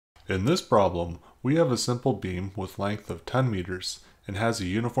In this problem, we have a simple beam with length of 10 meters and has a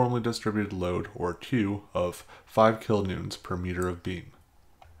uniformly distributed load, or Q, of 5 kilonewtons per meter of beam.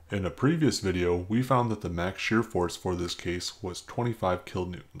 In a previous video, we found that the max shear force for this case was 25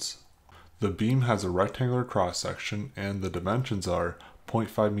 kilonewtons. The beam has a rectangular cross-section and the dimensions are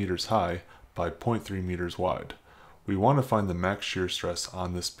 0.5 meters high by 0.3 meters wide. We want to find the max shear stress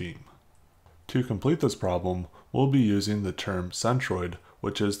on this beam. To complete this problem, we'll be using the term centroid,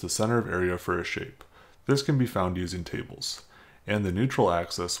 which is the center of area for a shape. This can be found using tables. And the neutral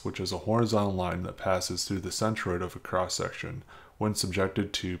axis, which is a horizontal line that passes through the centroid of a cross-section when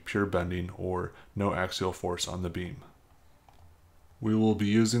subjected to pure bending or no axial force on the beam. We will be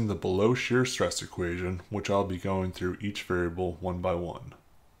using the below shear stress equation, which I'll be going through each variable one by one.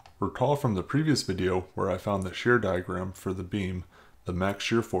 Recall from the previous video where I found the shear diagram for the beam, the max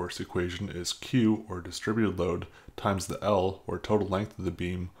shear force equation is Q, or distributed load, times the L, or total length of the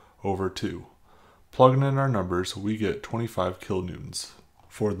beam, over 2. Plugging in our numbers, we get 25 kilonewtons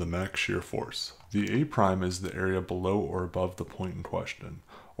for the max shear force. The A' is the area below or above the point in question,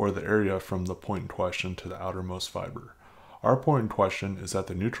 or the area from the point in question to the outermost fiber. Our point in question is at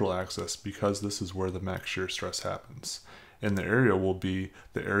the neutral axis because this is where the max shear stress happens, and the area will be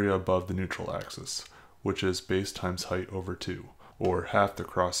the area above the neutral axis, which is base times height over 2, or half the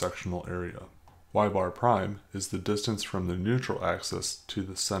cross-sectional area. Y bar prime is the distance from the neutral axis to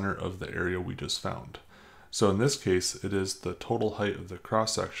the center of the area we just found. So in this case, it is the total height of the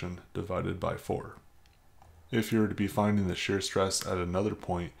cross-section divided by 4. If you were to be finding the shear stress at another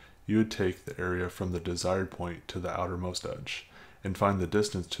point, you would take the area from the desired point to the outermost edge, and find the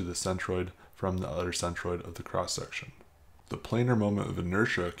distance to the centroid from the other centroid of the cross-section. The planar moment of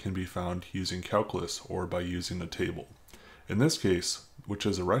inertia can be found using calculus or by using a table. In this case, which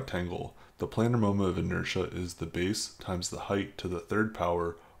is a rectangle, the planar moment of inertia is the base times the height to the third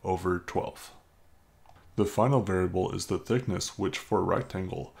power over 12. The final variable is the thickness, which for a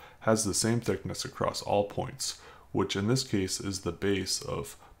rectangle has the same thickness across all points, which in this case is the base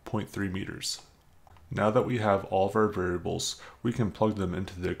of 0.3 meters. Now that we have all of our variables, we can plug them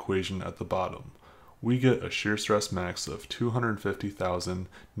into the equation at the bottom. We get a shear stress max of 250,000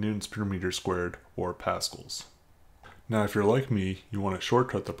 newtons per meter squared, or pascals. Now if you're like me, you want to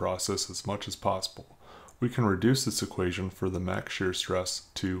shortcut the process as much as possible. We can reduce this equation for the max shear stress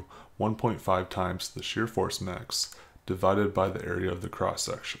to 1.5 times the shear force max divided by the area of the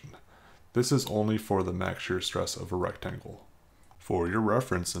cross-section. This is only for the max shear stress of a rectangle. For your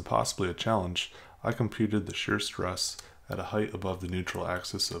reference and possibly a challenge, I computed the shear stress at a height above the neutral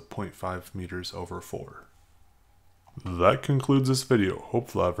axis of 0.5 meters over 4. That concludes this video.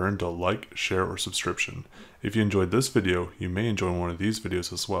 Hopefully I've earned a like, share, or subscription. If you enjoyed this video, you may enjoy one of these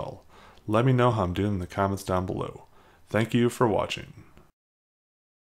videos as well. Let me know how I'm doing in the comments down below. Thank you for watching.